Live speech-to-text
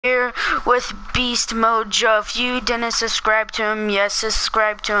Here with Beast Mojo. If you didn't subscribe to him, yes,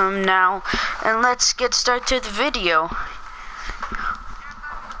 subscribe to him now. And let's get started to the video.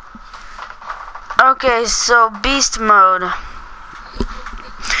 Okay, so Beast Mode.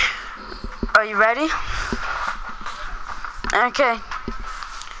 Are you ready? Okay.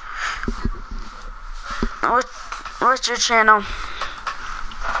 What's your channel?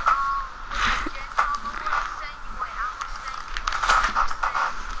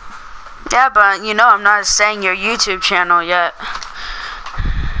 Yeah, but you know I'm not saying your YouTube channel yet.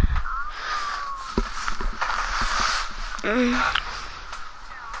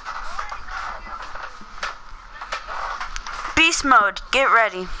 Beast Mode, get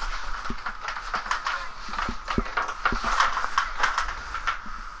ready.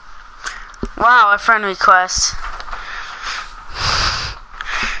 Wow, a friend request.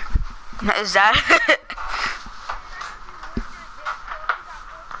 Is that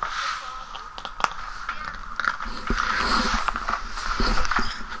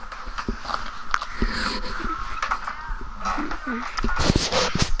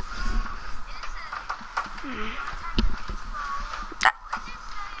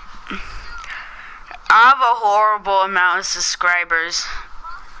I have a horrible amount of subscribers.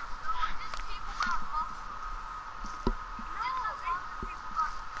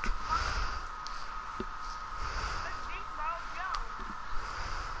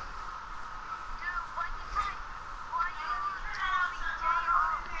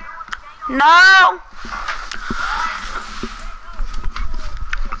 No!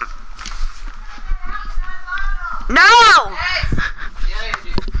 No!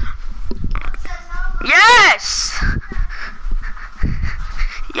 Yes!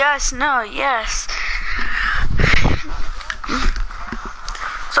 Yes, no, yes.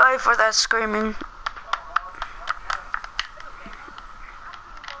 Sorry for that screaming.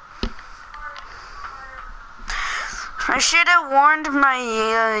 I should have warned my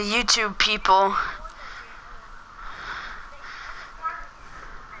YouTube people.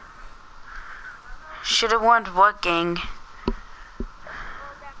 Should have warned what gang?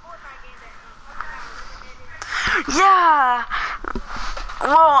 Yeah.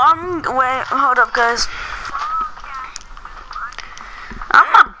 Well, wait, hold up, guys.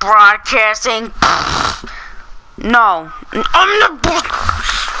 I'm not broadcasting. No, I'm not.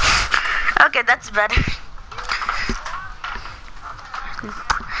 Okay, that's better.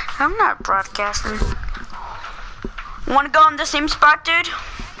 I'm not broadcasting. Wanna go in the same spot, dude?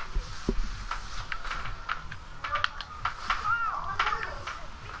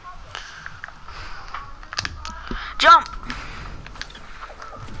 Jump!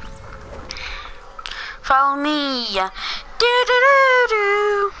 Follow me. Do do do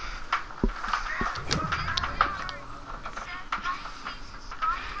do.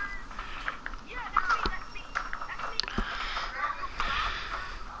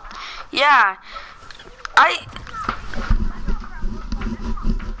 Yeah,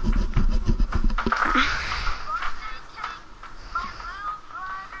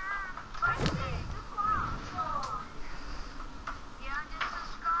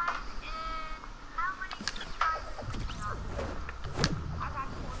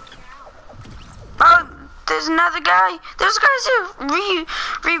 oh, there's another guy. There's guys who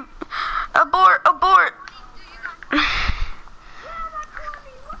abort.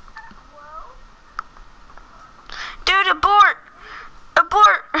 Dude, abort.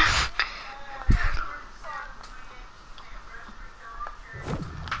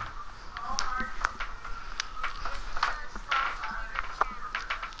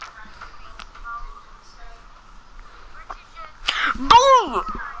 Boo!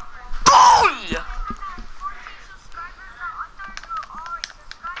 Boo!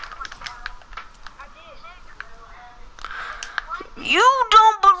 You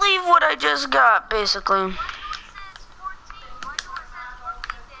don't believe what I just got, basically.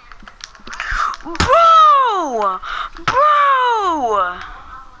 Bro!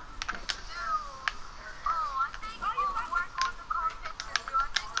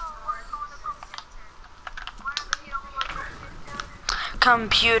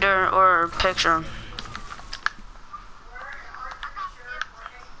 Computer or picture.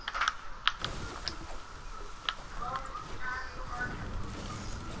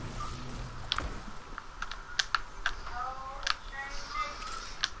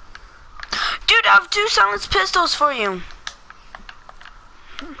 Dude, I have 2 silenced pistols for you.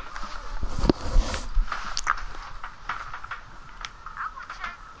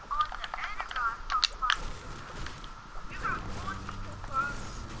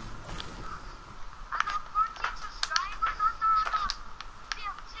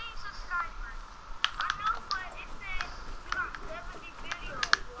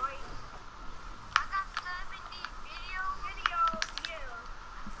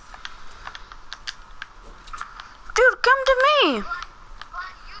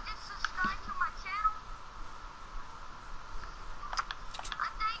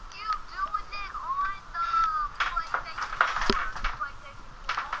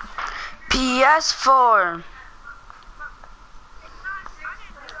 S4.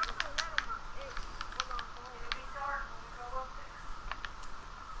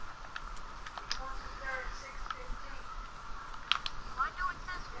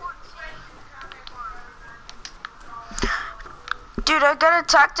 Dude, I got a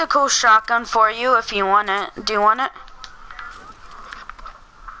tactical shotgun for you if you want it. Do you want it?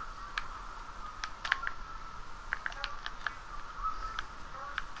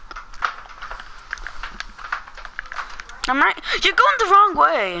 I'm right. You're going the wrong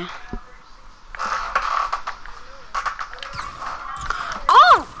way.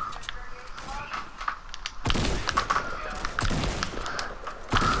 Oh!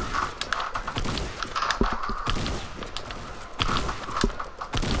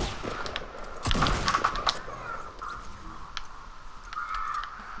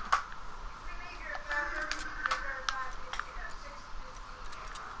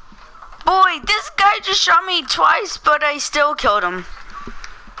 Boy, this guy just shot me twice, but I still killed him.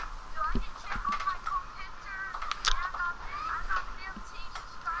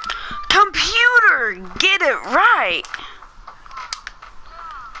 Computer, get it right.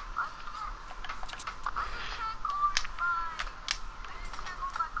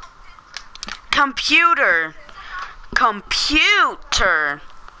 Computer. Computer.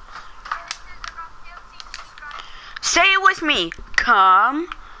 Say it with me. Computer.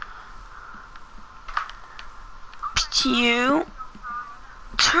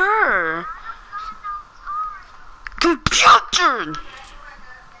 Computer.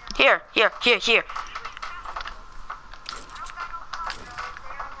 Here.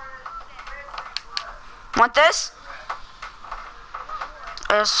 Want this?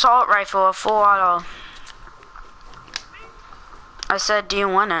 Assault rifle, a full auto. I said, do you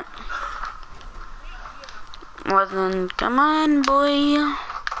want it? Well then, come on, boy.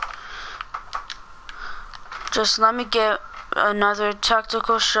 Just let me get another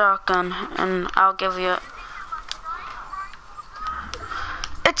tactical shotgun, and I'll give you it.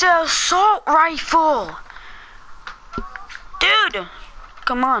 It's an assault rifle! Dude!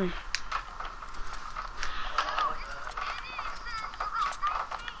 Come on.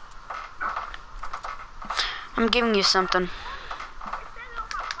 I'm giving you something.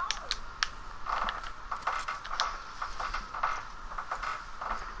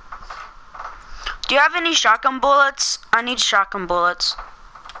 Do you have any shotgun bullets? I need shotgun bullets.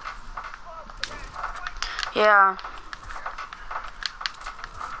 Yeah.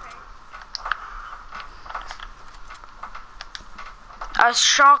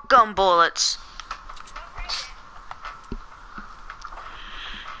 Shotgun bullets.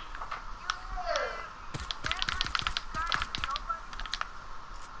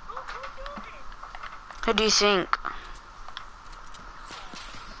 Who do you think?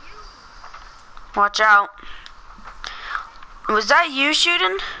 Watch out. Was that you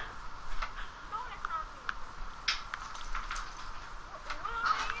shooting?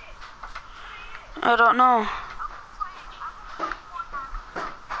 I don't know.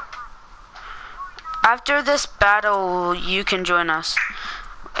 After this battle, you can join us.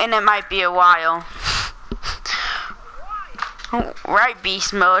 And it might be a while. Right,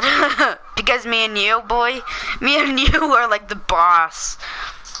 beast mode. Because me and you, boy, me and you are like the boss.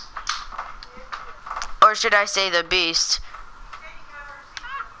 Or should I say the beast?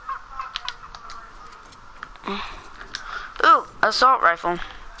 Ooh, assault rifle.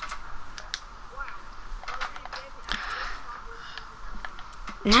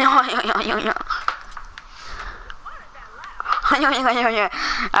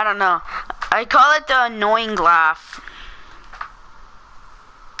 I don't know. I call it the annoying laugh.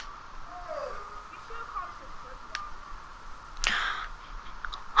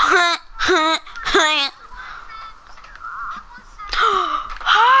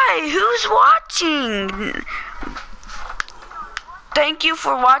 Hi, who's watching? Thank you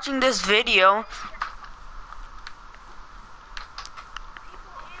for watching this video.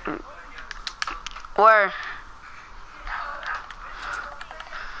 Where?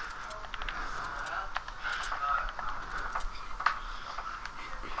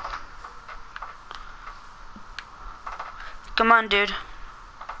 Come on, dude.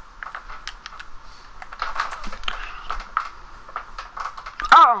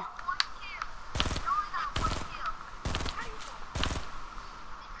 Oh.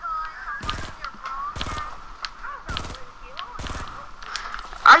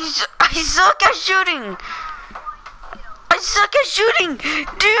 I suck at shooting. I suck at shooting.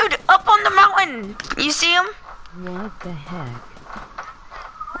 Dude, up on the mountain. You see him? What the heck?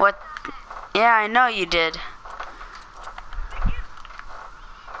 What? Yeah, I know you did.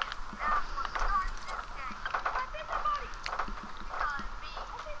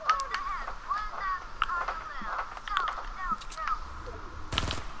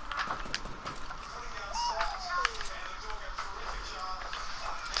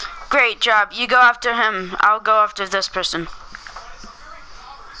 Great job. You go after him. I'll go after this person.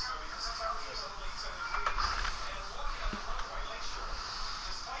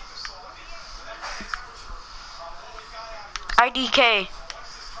 IDK.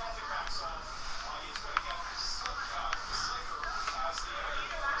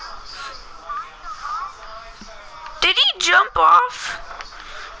 Did he jump off?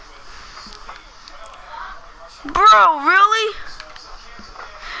 Bro, really?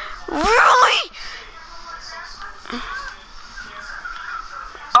 Really?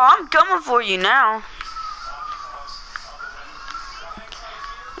 Oh, I'm coming for you now.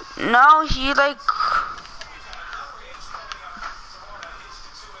 No, he like...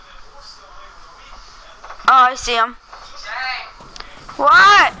 Oh, I see him.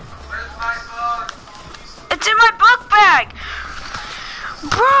 What? It's in my book bag.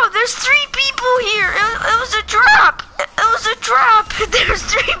 Bro, there's 3 people here. It was a trap. It was a trap. There's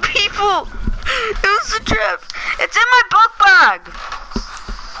 3 people. It was a trap. It's in my book bag.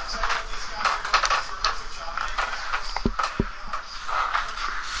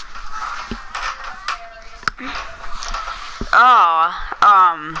 Oh,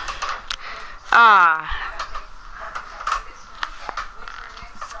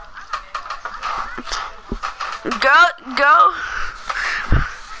 Go.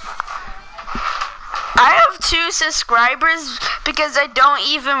 I have 2 subscribers because I don't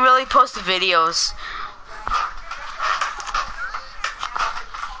even really post videos.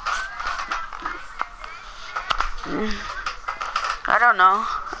 I don't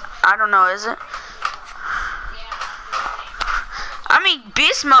know, is it? I mean,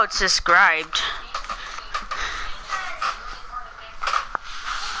 Beast Mode subscribed.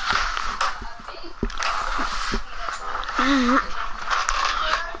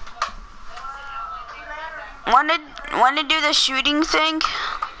 Want to do the shooting thing?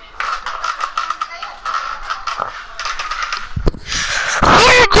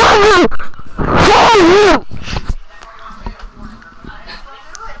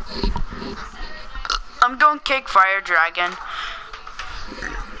 I'm going kick Fire Dragon.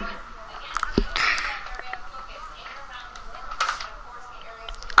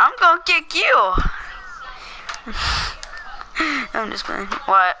 I'm gonna kick you. I'm just playing.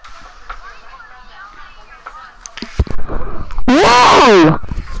 What? Whoa!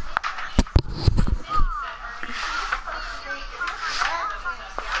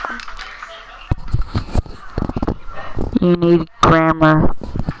 You need grammar.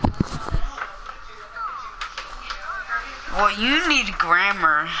 Well, you need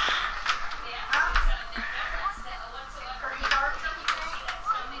grammar.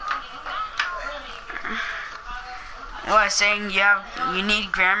 What, saying you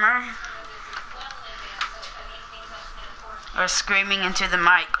need grammar? Or screaming into the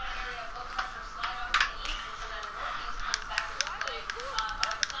mic?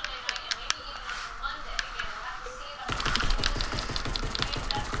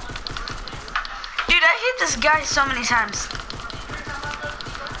 Dude, I hit this guy so many times.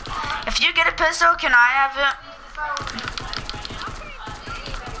 If you get a pistol, can I have it?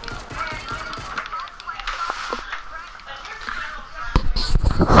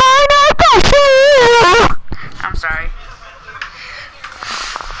 I'm sorry.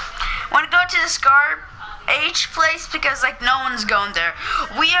 Want to go to the Scar H place because like no one's going there.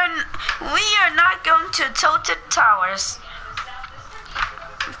 We are not going to Tilted Towers.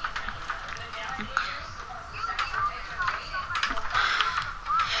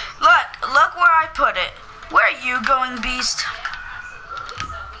 Look where I put it. Where are you going, Beast?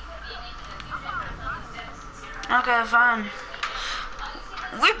 Okay, fine.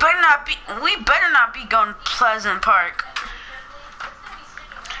 We better not be going Pleasant Park.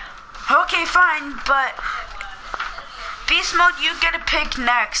 Okay, fine, but Beast Mode, you get to pick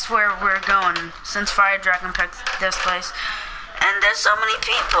next where we're going, since Fire Dragon picked this place. And there's so many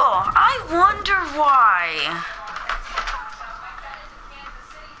people. I wonder why.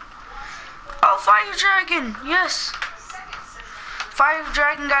 Oh, Fire Dragon, yes. Fire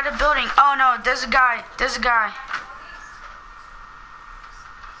Dragon got a building. Oh no, there's a guy. There's a guy.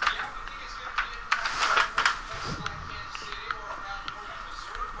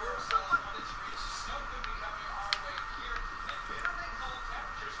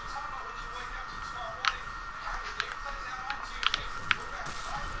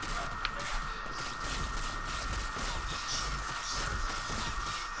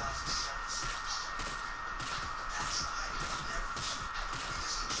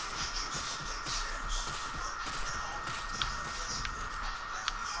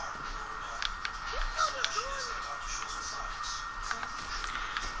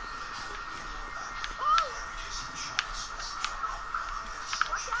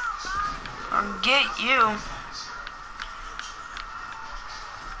 get you.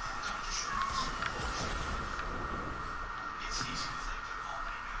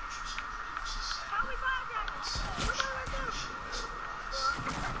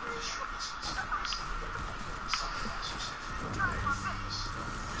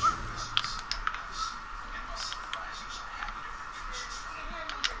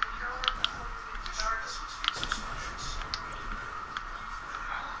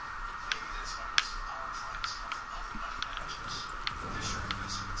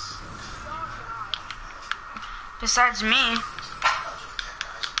 Besides me.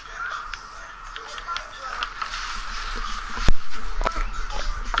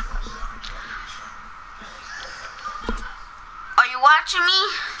 Are you watching me?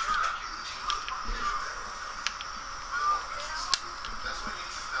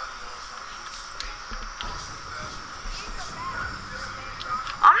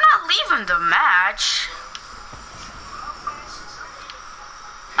 I'm not leaving the match.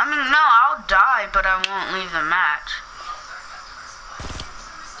 I mean, no, I'll die, but I won't leave the match.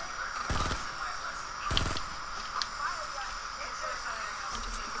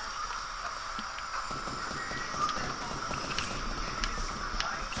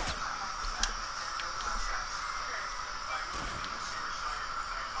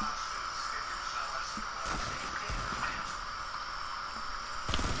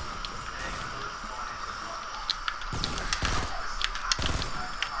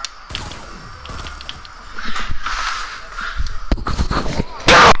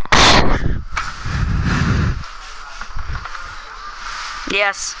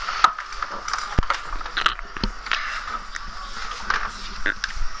 Yes.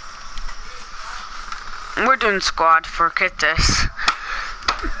 We're doing squad. Forget this.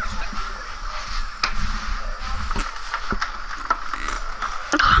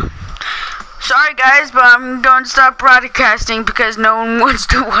 Sorry guys, but I'm going to stop broadcasting because no one wants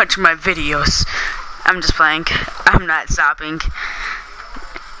to watch my videos. I'm just playing. I'm not stopping.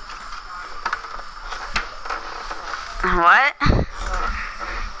 What?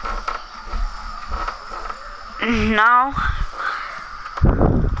 No.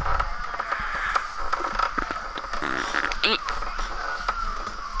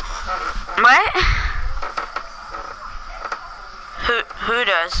 What? Who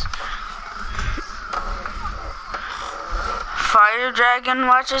does? Fire Dragon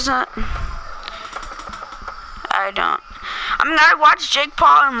watches it? I don't. I mean, I watch Jake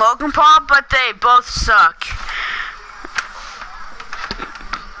Paul and Logan Paul, but they both suck.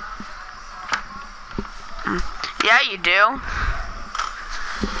 Yeah, you do.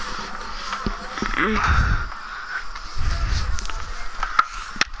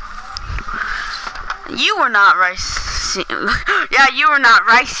 You were not rice. Yeah, you were not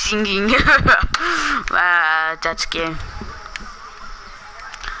rice singing. That's good.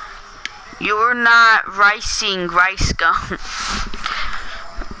 You were not ricing rice gum.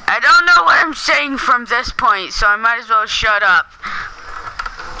 I don't know what I'm saying from this point, so I might as well shut up.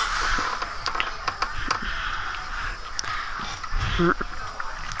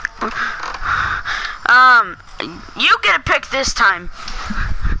 You get a pick this time.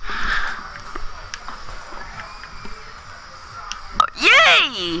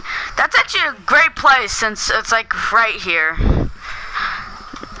 Yay! That's actually a great place since it's like right here.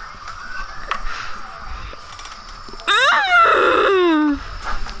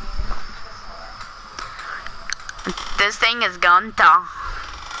 This thing is gone though.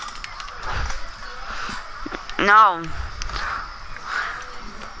 No.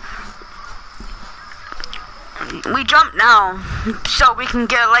 We jump now, so we can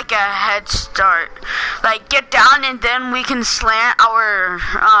get like a head start. Like get down and then we can slant our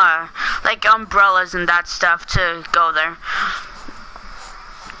like umbrellas and that stuff to go there.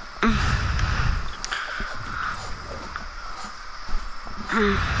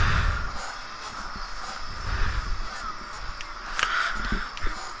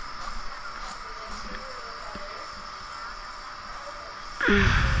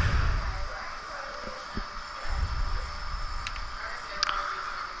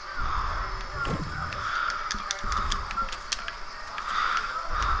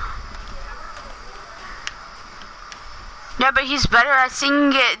 Yeah, but he's better at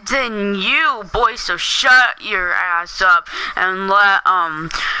singing it than you, boy, so shut your ass up and let,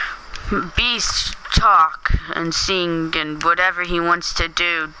 Beast talk and sing and whatever he wants to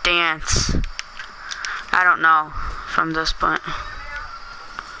do, dance. I don't know from this point.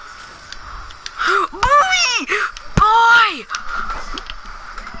 Boy! Boy!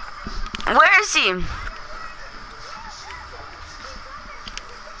 Where is he?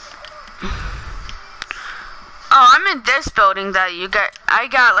 I'm in this building that you got. I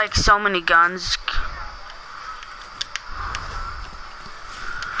got like so many guns.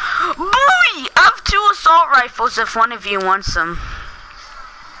 Boy! I have 2 assault rifles if one of you wants them.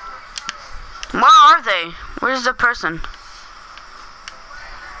 Where are they? Where's the person?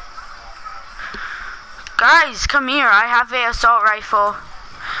 Guys, come here. I have a assault rifle.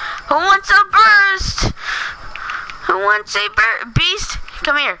 Who wants a burst? Who wants a beast?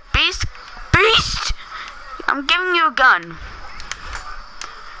 Come here. Beast. Beast! I'm giving you a gun.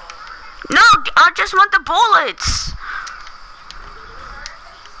 No, I just want the bullets.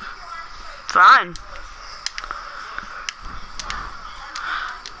 Fine.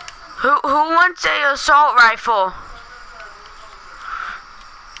 Who wants a assault rifle?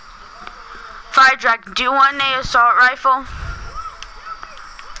 Fire Dragon, do you want an assault rifle?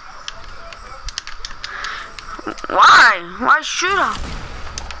 Why? Why shoot him?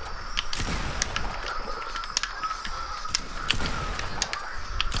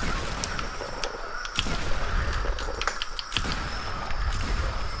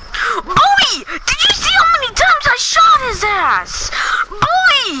 Boy! Did you see how many times I shot his ass?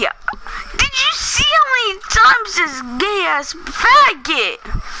 Boy! Did you see how many times this gay ass faggot?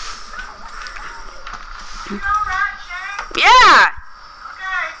 Yeah!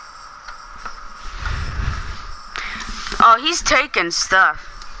 Okay. Oh, he's taking stuff.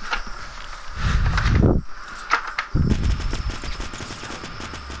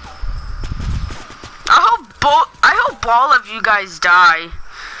 I hope all of you guys die.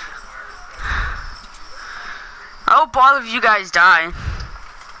 I hope all of you guys die.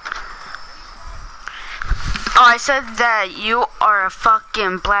 Oh, I said that you are a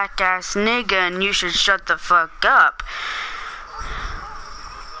fucking black ass nigga and you should shut the fuck up.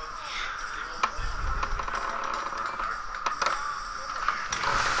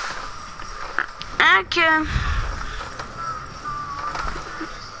 Okay.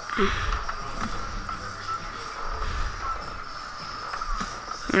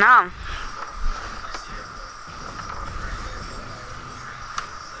 No.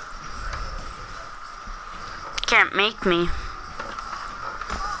 Can't make me.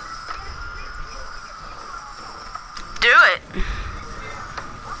 Do it.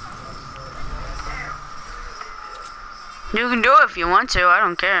 You can do it if you want to, I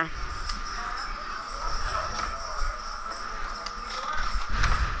don't care.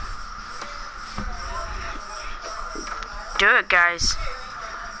 Do it, guys.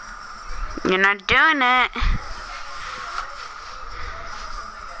 You're not doing it.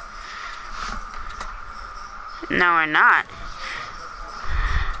 No, we're not.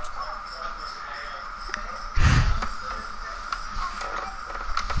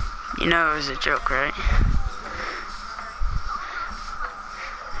 You know it was a joke, right?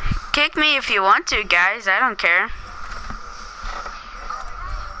 Kick me if you want to, guys. I don't care.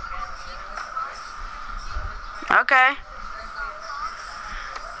 Okay.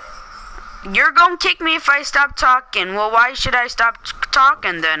 You're gonna kick me if I stop talking. Well, why should I stop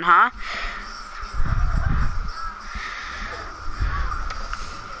talking then, huh?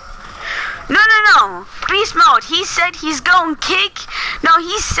 No. Beast mode. He said he's gonna kick. No,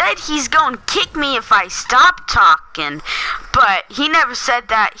 he said he's gonna kick me if I stop talking. But he never said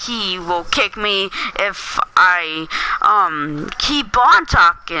that he will kick me if I keep on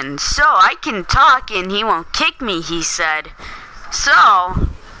talking. So I can talk and he won't kick me, he said. So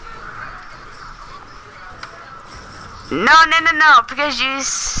No, because you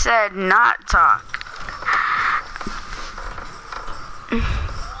said not talk.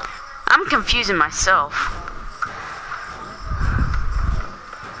 I'm confusing myself.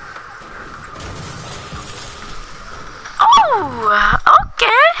 Oh,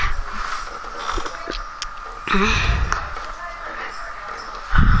 okay.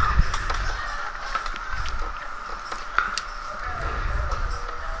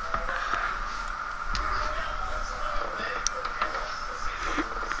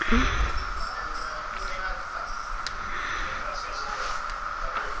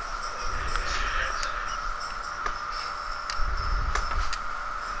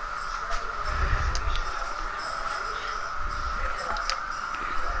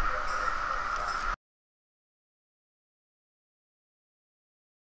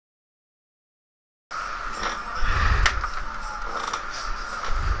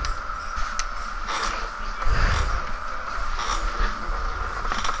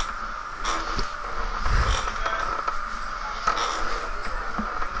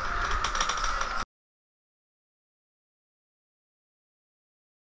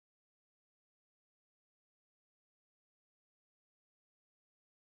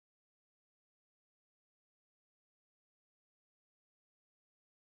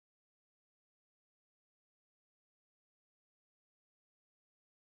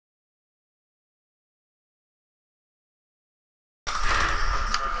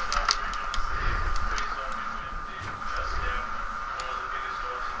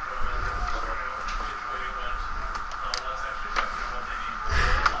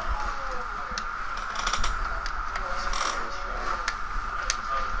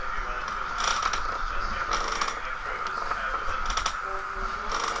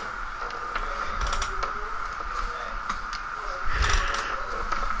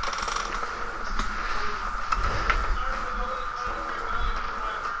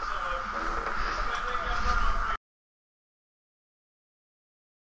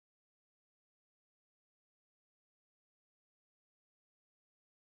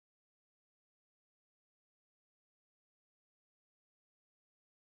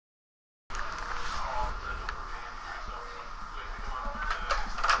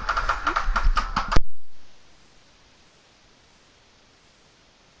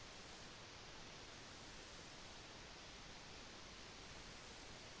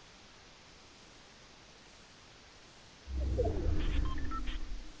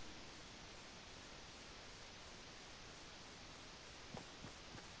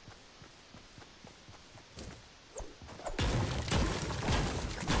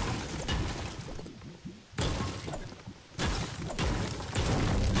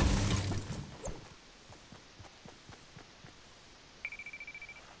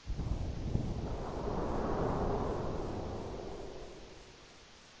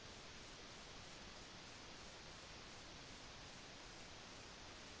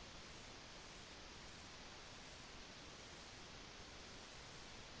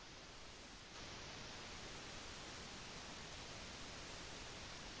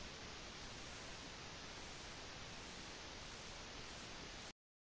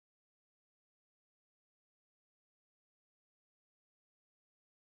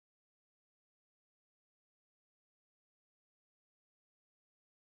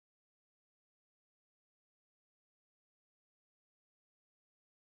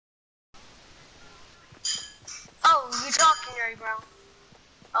 binary, bro.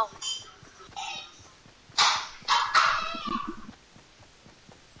 Oh.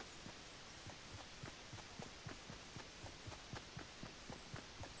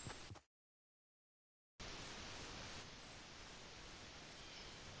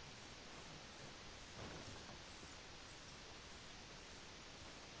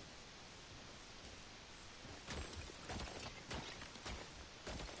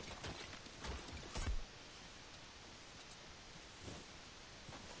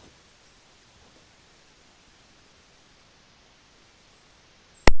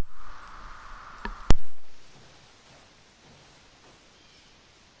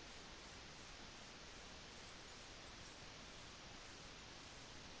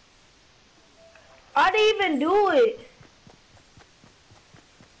 I didn't even do it.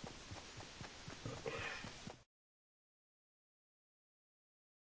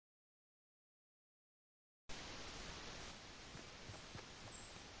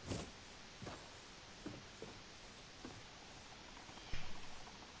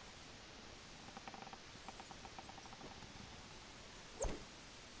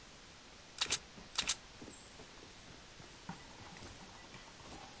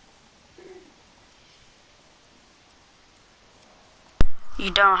 You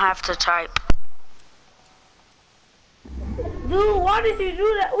don't have to type. Dude, why did you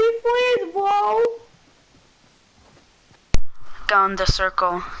do that? We friends, bro. Go in the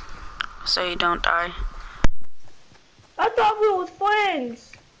circle so you don't die. I thought we was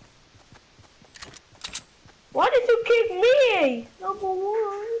friends. Why did you kick me? Number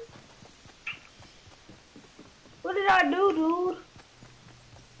one. What did I do, dude?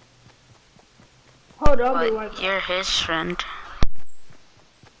 Hold on, But you're his friend.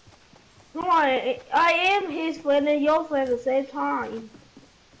 No, I am his friend and your friend at the same time.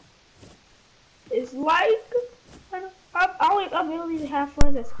 It's like I really have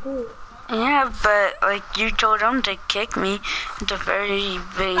friends at school. Yeah, but like you told him to kick me at the very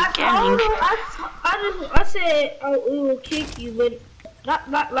beginning. I said we will kick you, but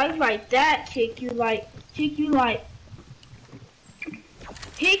not like that. Kick you like he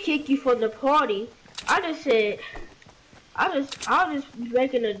kicked you from the party. I just said I was just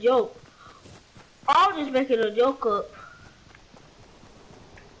making a joke. I was just making a joke up.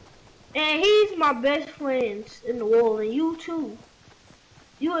 And he's my best friends in the world, and you too.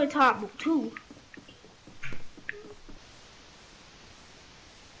 You in top two.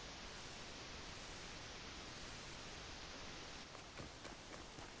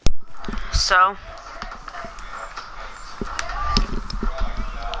 So?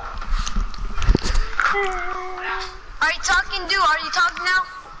 Are you talking, dude? Are you talking now?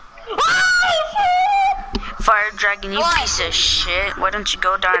 Fire Dragon, you piece of shit. Why don't you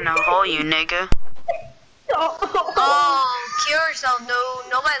go down a hole, you nigga? Oh, kill yourself, dude.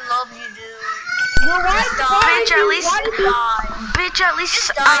 Nobody loves you, dude. Bitch, at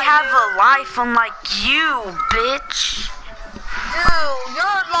least I have a life unlike you, bitch. Dude,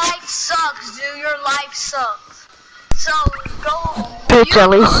 your life sucks, dude. Your life sucks. So, go. Bitch, at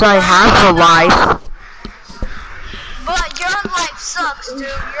least I have a life. But your life sucks, dude.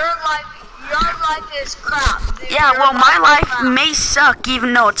 Your life is crap, dude. Yeah, well, my life may suck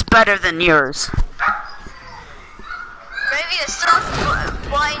even though it's better than yours. Maybe it sucks,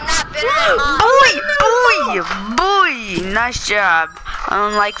 but not better than mine. Boy, nice job. I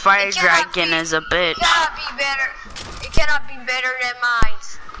don't like Fire Dragon as a bitch. It cannot be better. It cannot be better than mine.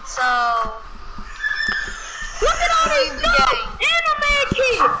 So, look at all these game. Anime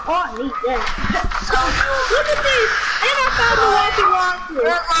kid. Oh, I need that. So, look at this. And I found the walkie-walkie.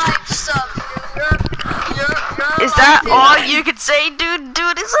 Your life sucks, dude. Is that all you could say, dude?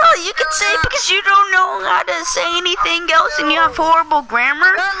 Dude, is all you could say because you don't know how to say anything else and you have horrible grammar?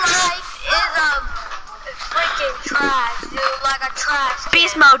 Your life is a freaking trash, dude. Like a trash can.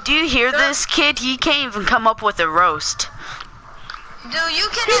 Beast Mode, do you hear this kid? He can't even come up with a roast. Dude, you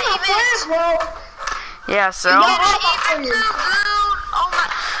cannot even. Yeah, so? You cannot even, dude. Oh my.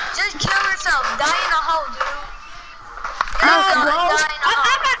 Just kill yourself. Die in a hole, dude. Die in a hole.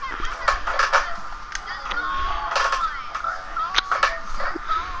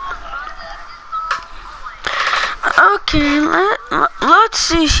 Okay, let's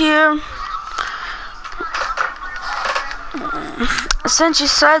see here. Since you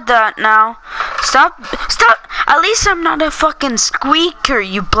said that now, stop. At least I'm not a fucking squeaker,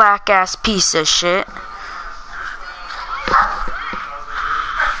 you black ass piece of shit.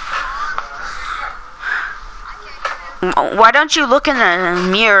 Why don't you look in the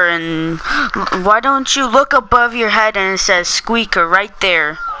mirror and why don't you look above your head and it says squeaker right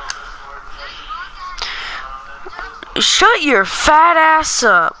there? Shut your fat ass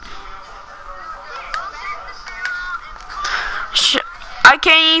up. I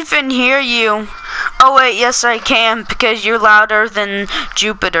can't even hear you. Oh wait, yes I can, because you're louder than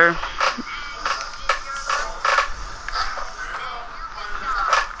Jupiter.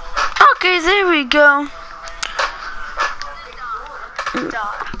 Okay, there we go.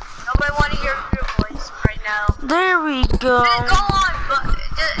 Nobody want to hear your voice right now. There we go. Go on, but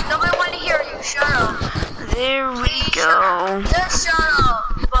nobody want to hear you. Shut up. There we go. Just shut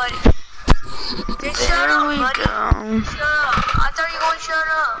up, buddy. Just shut up, buddy. There we go. Shut up. I thought you were going to shut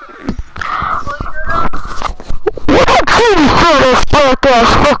up. Shut up. What a pretty photo, fuck ass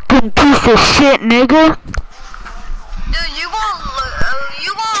fucking piece of shit, nigga. Dude,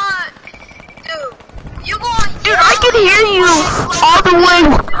 Dude, I can hear you all the way.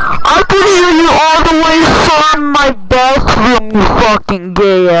 I can hear you all the way from my bathroom, you fucking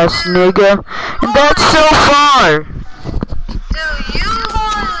gay ass nigga. And that's so far. Dude, you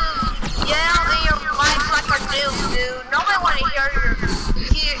gonna yell in your mic like a dude. Nobody wanna hear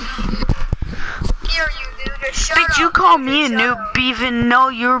you, dude. Just shut up. But you call me a noob even though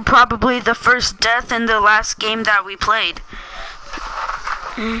you were probably the first death in the last game that we played.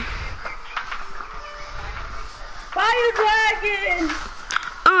 Fire Dragon!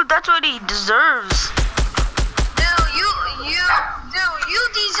 Ooh, that's what he deserves. Dude, you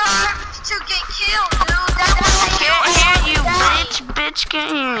deserve to get killed, dude. That's Can't hear you, bitch. Bitch,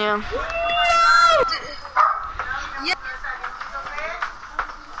 can't hear you. Yeah.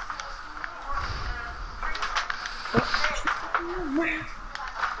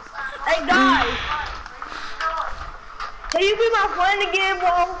 Hey guys! Can you be my friend again,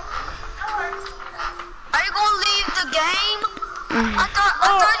 bro? Are you gonna leave the game? I thought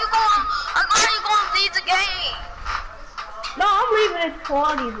you gonna leave the game. No, I'm leaving this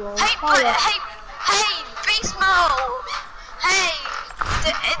party, bro. Hey, Beast Mode. Hey,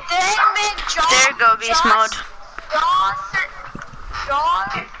 the man John. There you go, Beast Mode.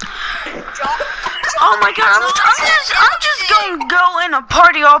 Oh my god, I'm just gonna go in a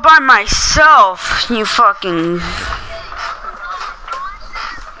party all by myself. You fucking.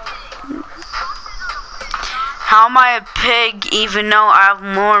 How am I a pig even though I have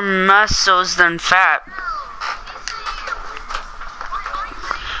more muscles than fat?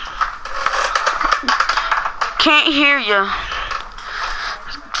 Can't hear you.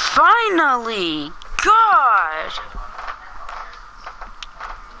 Finally! God!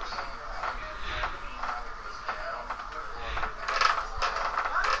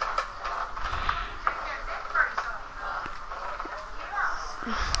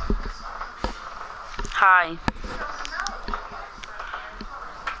 Hi.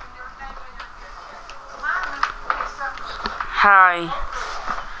 Hi.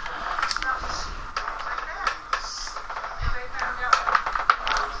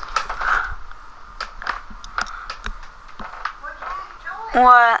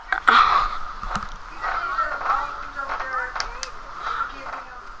 What?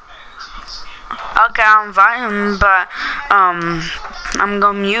 Okay, I'll invite him, but I'm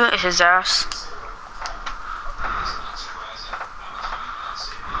gonna mute his ass.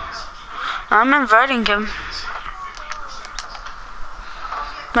 I'm inviting him.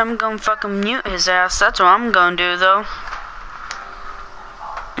 I'm gonna fucking mute his ass. That's what I'm gonna do, though.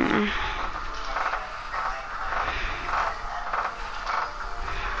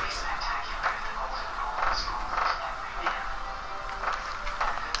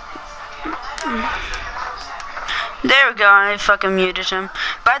 There we go, I fucking muted him.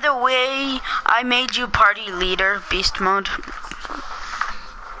 By the way, I made you party leader, beast mode.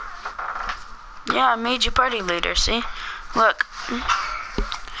 Yeah, I made you party leader, see? Look.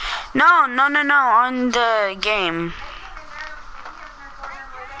 No, on the game.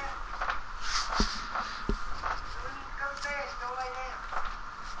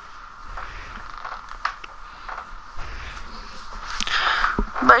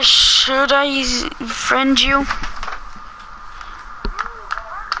 But should I friend you?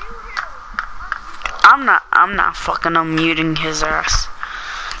 I'm not fucking unmuting his ass.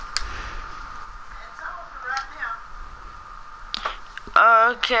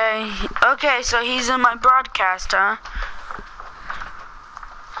 Okay, so he's in my broadcast, huh?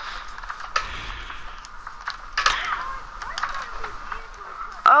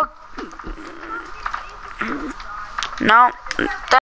 Oh. No.